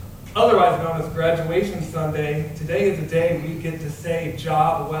otherwise known as Graduation Sunday, today is the day we get to say,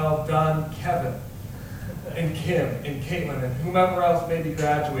 "Job well done, Kevin," and Kim, and Caitlin, and whomever else may be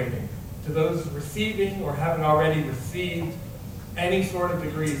graduating. To those receiving or having already received any sort of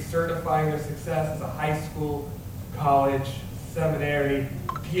degree certifying their success as a high school, college, seminary,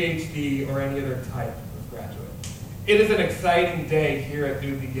 PhD, or any other type of graduate. It is an exciting day here at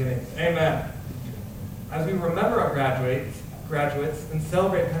New Beginnings. Amen. As we remember our graduates, and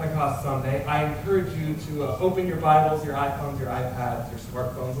celebrate Pentecost Sunday, I encourage you to open your Bibles, your iPhones, your iPads, your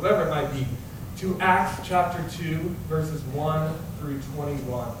smartphones, whatever it might be, to Acts chapter 2, verses 1 through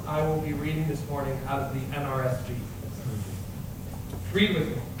 21. I will be reading this morning out of the NRSV. Read with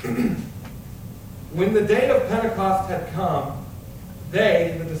me. When the day of Pentecost had come,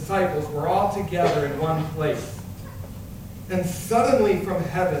 they, the disciples, were all together in one place. And suddenly from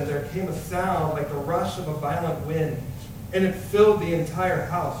heaven there came a sound like the rush of a violent wind, and it filled the entire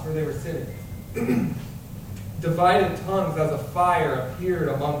house where they were sitting. Divided tongues as of fire appeared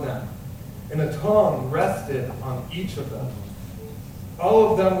among them, and a tongue rested on each of them.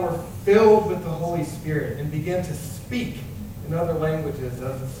 All of them were filled with the Holy Spirit and began to speak in other languages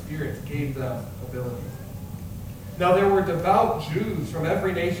as the Spirit gave them ability. Now there were devout Jews from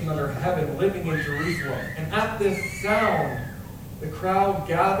every nation under heaven living in Jerusalem, and at this sound the crowd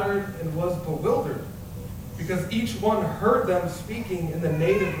gathered and was bewildered, because each one heard them speaking in the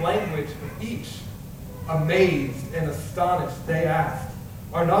native language of each. Amazed and astonished, they asked,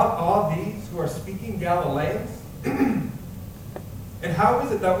 "Are not all these who are speaking Galileans? And how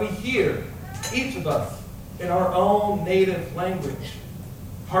is it that we hear, each of us, in our own native language?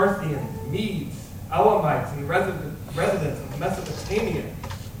 Parthians, Medes, Elamites, and residents of Mesopotamia,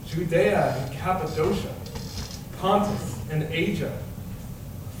 Judea and Cappadocia, Pontus and Asia,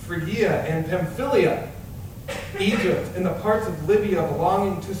 Phrygia and Pamphylia, Egypt and the parts of Libya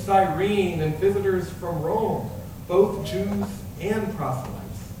belonging to Cyrene, and visitors from Rome, both Jews and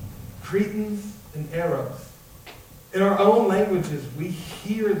proselytes, Cretans and Arabs. In our own languages, we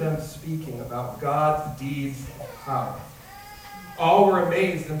hear them speaking about God's deeds of power." All were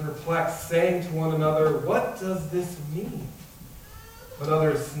amazed and perplexed, saying to one another, "What does this mean?" But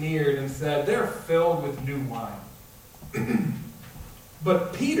others sneered and said, "They're filled with new wine."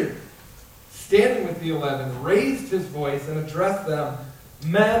 But Peter, standing with the 11, raised his voice and addressed them,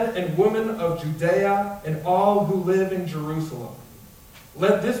 "Men and women of Judea and all who live in Jerusalem,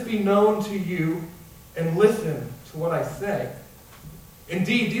 let this be known to you, and listen to what I say.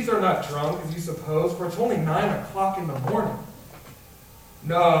 Indeed, these are not drunk, as you suppose, for it's only 9 o'clock in the morning.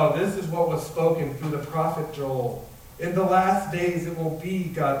 No, this is what was spoken through the prophet Joel. In the last days it will be,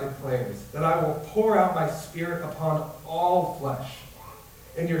 God declares, that I will pour out my Spirit upon all flesh.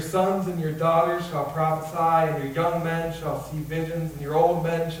 And your sons and your daughters shall prophesy, and your young men shall see visions, and your old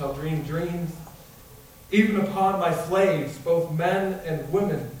men shall dream dreams. Even upon my slaves, both men and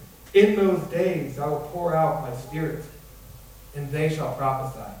women, in those days I will pour out my Spirit, and they shall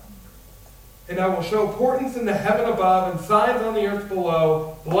prophesy. And I will show portents in the heaven above and signs on the earth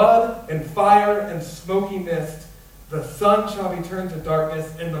below, blood and fire and smoky mist. The sun shall be turned to darkness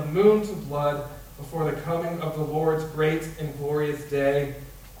and the moon to blood before the coming of the Lord's great and glorious day.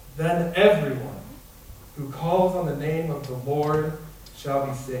 Then everyone who calls on the name of the Lord shall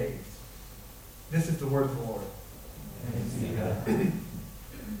be saved." This is the word of the Lord. Thanks be to God.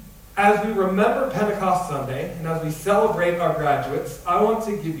 As we remember Pentecost Sunday, and as we celebrate our graduates, I want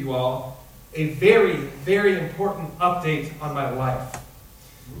to give you all a very, very important update on my life.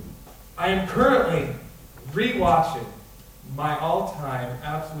 I am currently rewatching my all-time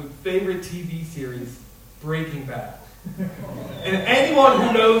absolute favorite TV series, Breaking Bad. And anyone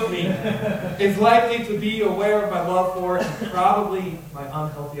who knows me is likely to be aware of my love for, and probably my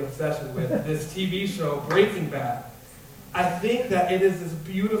unhealthy obsession with, this TV show, Breaking Bad. I think that it is this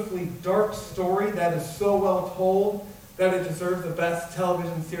beautifully dark story that is so well told that it deserves the best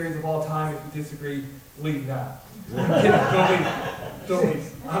television series of all time. If you disagree, leave now. I'm kidding. Don't leave. Don't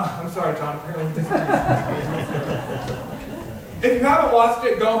leave. I'm sorry, John. Apparently you disagree. If you haven't watched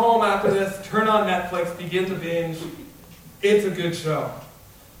it, go home after this, turn on Netflix, begin to binge. It's a good show.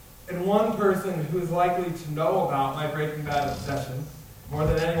 And one person who is likely to know about my Breaking Bad obsession more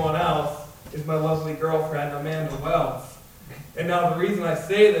than anyone else is my lovely girlfriend, Amanda Wells. And now the reason I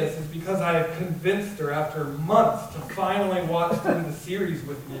say this is because I have convinced her after months to finally watch through the series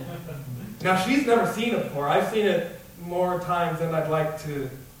with me. Now, she's never seen it before. I've seen it more times than I'd like to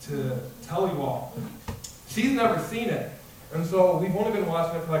tell you all. She's never seen it. And so we've only been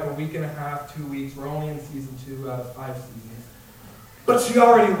watching it for like a week and a half, 2 weeks. We're only in season 2 out of 5 seasons. But she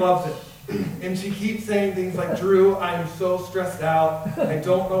already loves it. And she keeps saying things like, Drew, I am so stressed out. I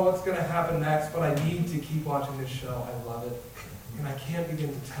don't know what's going to happen next, but I need to keep watching this show. I love it. And I can't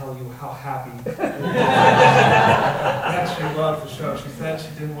begin to tell you how happy that she loves the show. She said she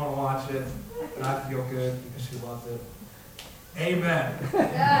didn't want to watch it, and I feel good because she loves it. Amen.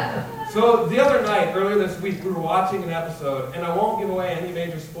 Yeah. So the other night, earlier this week, we were watching an episode, and I won't give away any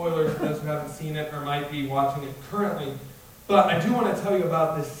major spoilers for those who haven't seen it or might be watching it currently, but I do want to tell you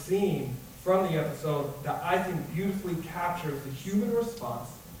about this scene from the episode that I think beautifully captures the human response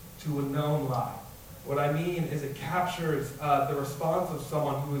to a known lie. What I mean is it captures the response of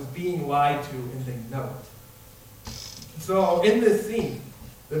someone who is being lied to and they know it. So in this scene,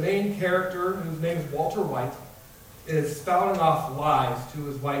 the main character, whose name is Walter White, is spouting off lies to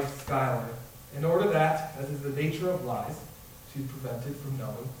his wife Skylar in order that, as is the nature of lies, she's prevented from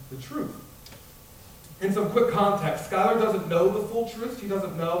knowing the truth. In some quick context, Skylar doesn't know the full truth. She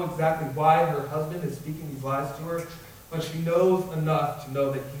doesn't know exactly why her husband is speaking these lies to her, but she knows enough to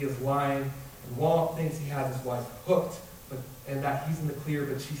know that he is lying, and Walt thinks he has his wife hooked, and that he's in the clear,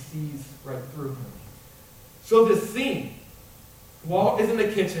 but she sees right through him. So this scene, Walt is in the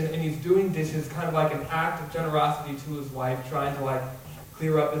kitchen and he's doing dishes, kind of like an act of generosity to his wife, trying to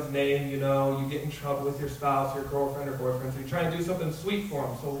clear up his name. You know, you get in trouble with your spouse, your girlfriend or boyfriend, so you try and do something sweet for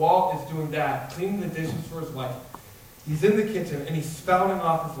him. So Walt is doing that, cleaning the dishes for his wife. He's in the kitchen and he's spouting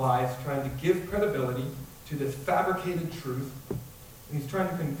off his lies, trying to give credibility to this fabricated truth. And he's trying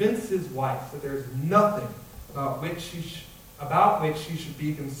to convince his wife that there's nothing about which she should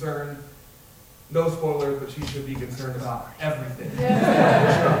be concerned. No spoilers, but she should be concerned about everything.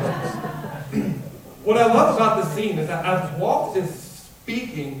 What I love about this scene is that as Walt is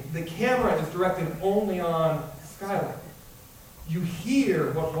speaking, the camera is directed only on Skylar. You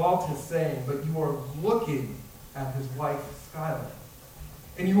hear what Walt is saying, but you are looking at his wife, Skylar.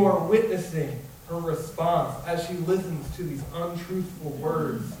 And you are witnessing her response as she listens to these untruthful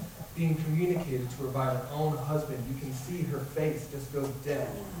words being communicated to her by her own husband. You can see her face just go dead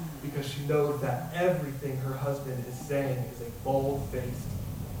because she knows that everything her husband is saying is a bold-faced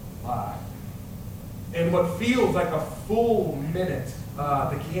lie. And what feels like a full minute,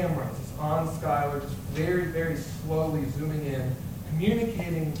 the camera is on Skylar, just very, very slowly zooming in,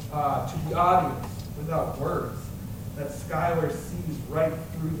 communicating to the audience without words that Skylar sees right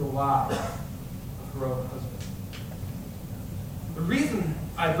through the lies of her own husband. The reason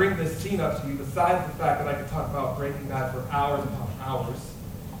I bring this scene up to you, besides the fact that I could talk about Breaking Bad for hours upon hours,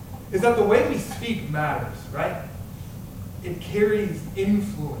 is that the way we speak matters, right? It carries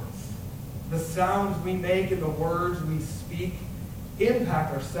influence. The sounds we make and the words we speak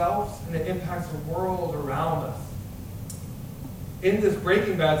impact ourselves and it impacts the world around us. In this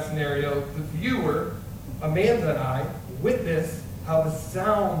Breaking Bad scenario, the viewer, Amanda and I, witness how the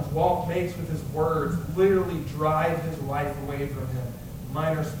sounds Walt makes with his words literally drive his wife away from him.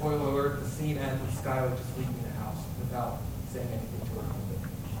 Minor spoiler alert, the scene ends with Skylar just leaving the house without saying anything to her husband.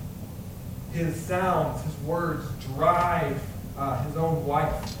 His sounds, his words drive his own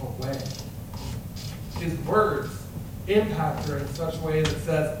wife away. His words impact her in such a way that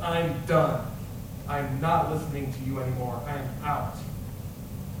says, I'm done. I'm not listening to you anymore. I am out.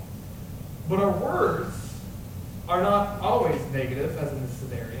 But our words are not always negative, as in this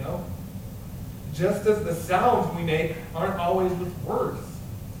scenario. Just as the sounds we make aren't always with words.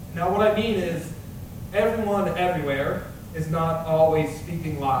 Now what I mean is, everyone everywhere is not always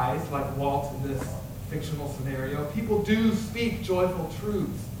speaking lies like Walt in this fictional scenario. People do speak joyful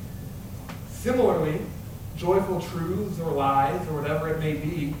truths. Similarly, joyful truths or lies or whatever it may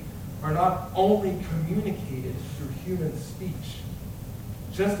be are not only communicated through human speech.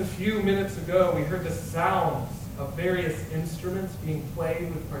 Just a few minutes ago, we heard the sounds of various instruments being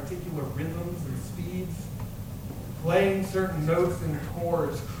played with particular rhythms and speeds, playing certain notes and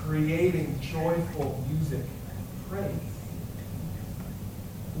chords, creating joyful music, praise.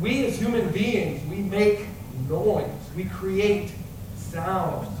 We as human beings, we make noise, we create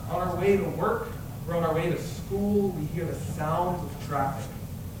sounds. On our way to work, or on our way to school, we hear the sounds of traffic.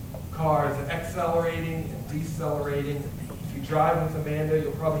 Cars accelerating and decelerating. If you drive with Amanda,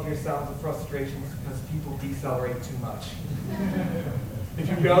 you'll probably hear sounds of frustration because people decelerate too much. If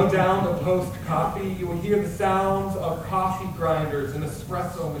you go down to Post Coffee, you will hear the sounds of coffee grinders and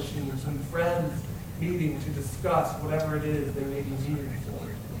espresso machines and friends meeting to discuss whatever it is they may be meeting for.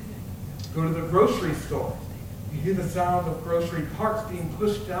 Go to the grocery store. You hear the sound of grocery carts being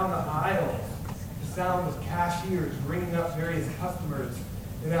pushed down the aisles, the sound of cashiers ringing up various customers,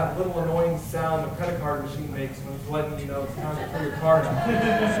 and that little annoying sound the credit card machine makes when it's letting you know it's time to pull your card out. I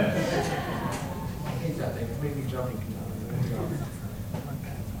hate that thing. It's making me jumpy.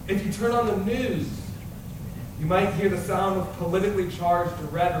 If you turn on the news, you might hear the sound of politically charged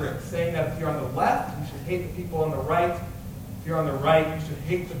rhetoric saying that if you're on the left, you should hate the people on the right. If you're on the right, you should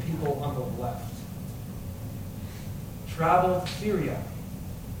hate the people on the left. Travel to Syria.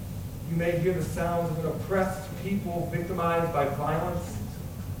 You may hear the sounds of an oppressed people victimized by violence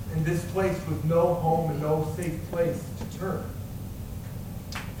and displaced with no home and no safe place to turn.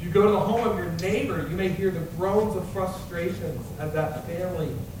 If you go to the home of your neighbor, you may hear the groans of frustrations as that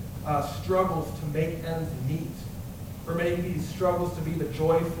family struggles to make ends meet. Or maybe struggles to be the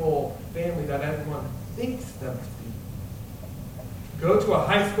joyful family that everyone thinks them to be. Go to a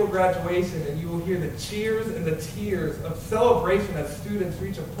high school graduation and you will hear the cheers and the tears of celebration as students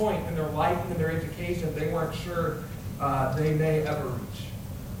reach a point in their life and in their education they weren't sure they may ever reach.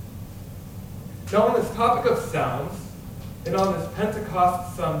 Now on this topic of sounds, and on this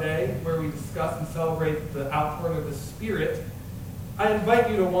Pentecost Sunday where we discuss and celebrate the outpouring of the Spirit, I invite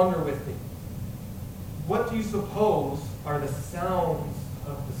you to wonder with me. What do you suppose are the sounds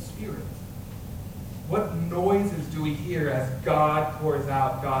of the Spirit? What noises do we hear as God pours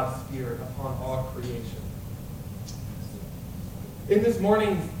out God's Spirit upon all creation? In this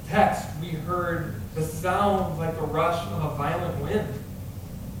morning's text, we heard the sound like the rush of a violent wind.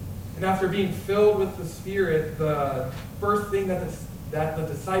 And after being filled with the Spirit, the first thing that the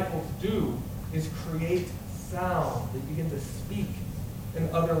disciples do is create sound. They begin to speak in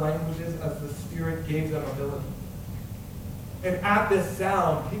other languages as the Spirit gave them ability. And at this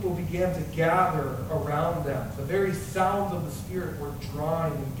sound, people began to gather around them. The very sounds of the Spirit were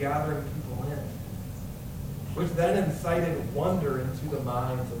drawing and gathering people in, which then incited wonder into the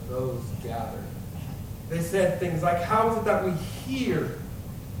minds of those gathered. They said things like, how is it that we hear,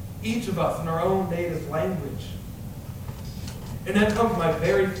 each of us, in our own native language? And then comes my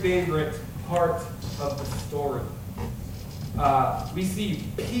very favorite part of the story. We see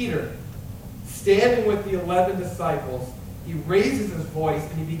Peter standing with the 11 disciples. He raises his voice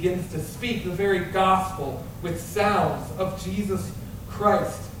and he begins to speak the very gospel with sounds of Jesus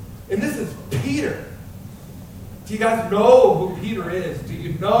Christ. And this is Peter. Do you guys know who Peter is? Do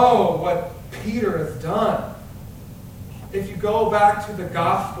you know what Peter has done? If you go back to the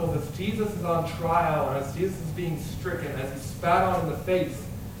Gospels, as Jesus is on trial, and as Jesus is being stricken, as he's spat on in the face,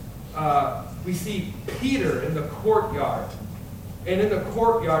 we see Peter in the courtyard. And in the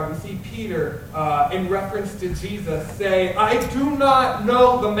courtyard, we see Peter, in reference to Jesus, say, I do not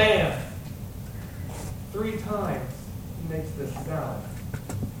know the man. 3 times he makes this sound.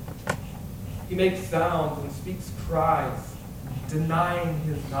 He makes sounds and speaks cries, denying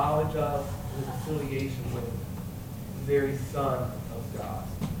his knowledge of, his affiliation with the very Son of God.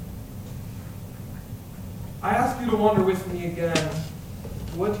 I ask you to wonder with me again,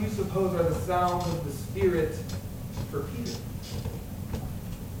 what do you suppose are the sounds of the Spirit for Peter?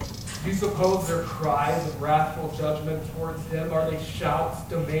 Do you suppose they're cries of wrathful judgment towards him? Are they shouts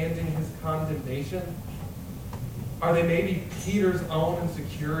demanding his condemnation? Are they maybe Peter's own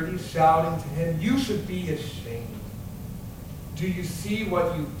insecurities shouting to him, you should be ashamed? Do you see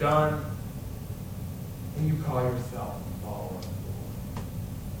what you've done and you call yourself a follower of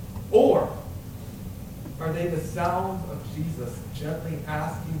the Lord? Or are they the sounds of Jesus gently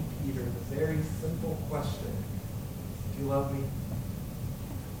asking Peter the very simple question, do you love me?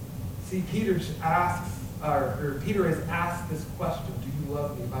 See, Peter has asked this question, do you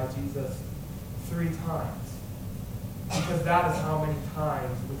love me, by Jesus 3 times. Because that is how many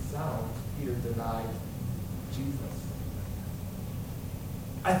times with sounds Peter denied Jesus.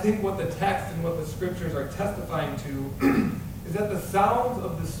 I think what the text and what the scriptures are testifying to is that the sounds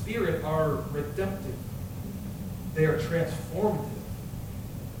of the Spirit are redemptive. They are transformative.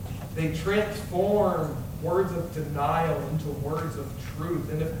 They transform words of denial into words of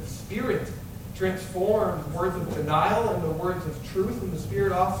truth. And if the Spirit transforms words of denial into words of truth, and the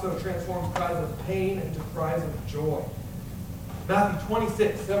Spirit also transforms cries of pain into cries of joy. Matthew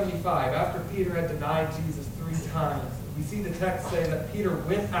 26:75, after Peter had denied Jesus 3 times, we see the text say that Peter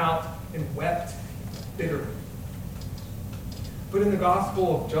went out and wept bitterly. But in the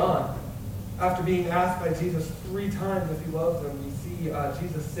Gospel of John, after being asked by Jesus 3 times if he loves him, we see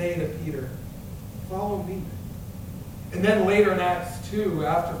Jesus say to Peter, follow me. And then later in Acts 2,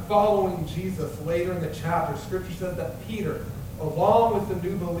 after following Jesus, later in the chapter, Scripture says that Peter, along with the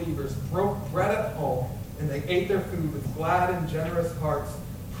new believers, broke bread at home, and they ate their food with glad and generous hearts,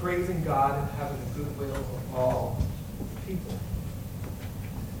 praising God and having the goodwill of all people.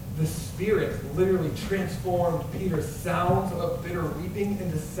 The Spirit literally transformed Peter's sounds of bitter weeping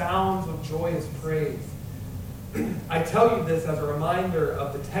into sounds of joyous praise. I tell you this as a reminder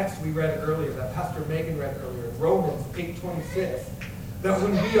of the text we read earlier, that Pastor Megan read earlier, Romans 8:26. that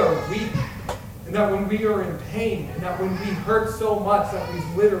when we are weak, and that when we are in pain, and that when we hurt so much that we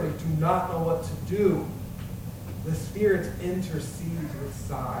literally do not know what to do, the Spirit intercedes with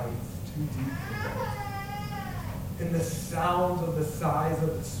sighs too deep for words. And the sounds of the sighs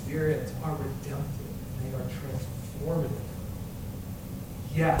of the Spirit are redemptive. They are transformative.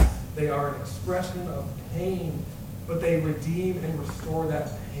 Yes, they are an expression of pain, but they redeem and restore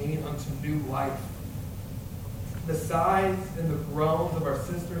that pain unto new life. The sighs and the groans of our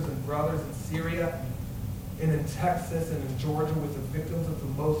sisters and brothers in Syria and in Texas and in Georgia with the victims of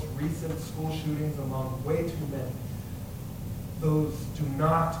the most recent school shootings among way too many, those do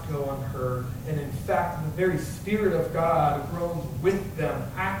not go unheard. And in fact, the very Spirit of God groans with them,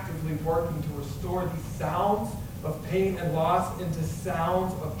 actively working to restore these sounds of pain and loss into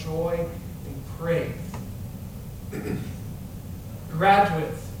sounds of joy and praise.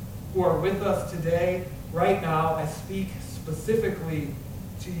 Graduates who are with us today, right now, I speak specifically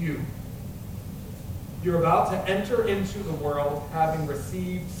to you. You're about to enter into the world having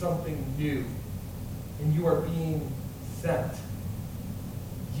received something new, and you are being sent.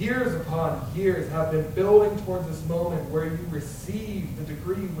 Years upon years have been building towards this moment where you receive the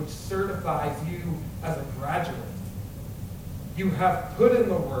degree which certifies you as a graduate. You have put in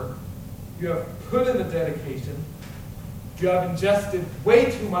the work, you have put in the dedication, you have ingested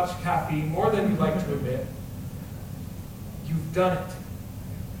way too much caffeine, more than you'd like to admit. You've done it.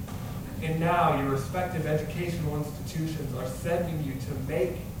 And now your respective educational institutions are sending you to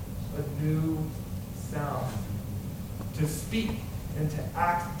make a new sound, to speak and to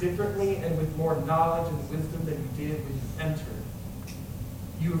act differently and with more knowledge and wisdom than you did when you entered.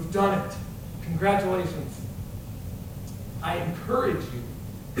 You have done it. Congratulations. I encourage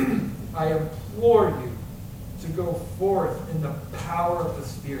you, I implore you to go forth in the power of the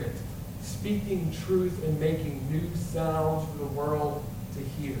Spirit, speaking truth and making new sounds for the world to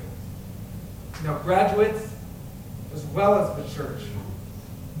hear. Now, graduates, as well as the church,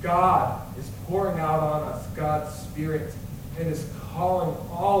 God is pouring out on us God's Spirit and is calling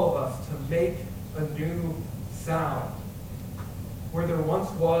all of us to make a new sound. Where there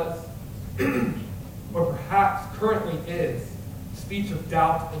once was, or perhaps currently is, speech of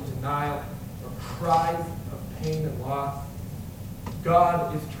doubt and denial, or cries of pain and loss,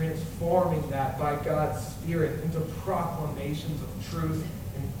 God is transforming that by God's Spirit into proclamations of truth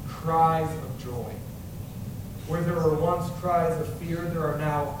and cries of joy. Where there were once cries of fear, there are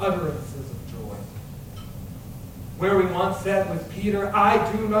now utterances of joy. Where we once said with Peter,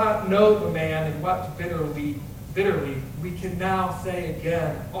 I do not know the man, and wept bitterly, we can now say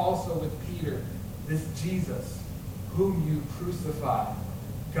again, also with Peter, this Jesus, whom you crucified,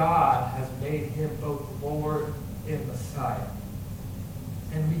 God has made him both Lord and Messiah.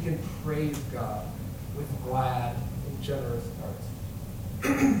 And we can praise God with glad and generous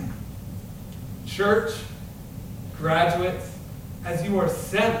hearts. Church, graduates, as you are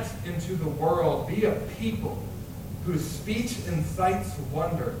sent into the world, be a people whose speech incites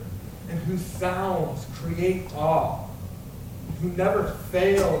wonder and whose sounds create awe, who never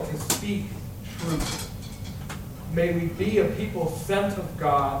fail to speak truth. May we be a people sent of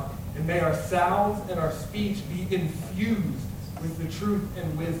God, and may our sounds and our speech be infused with the truth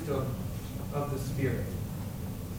and wisdom of the Spirit.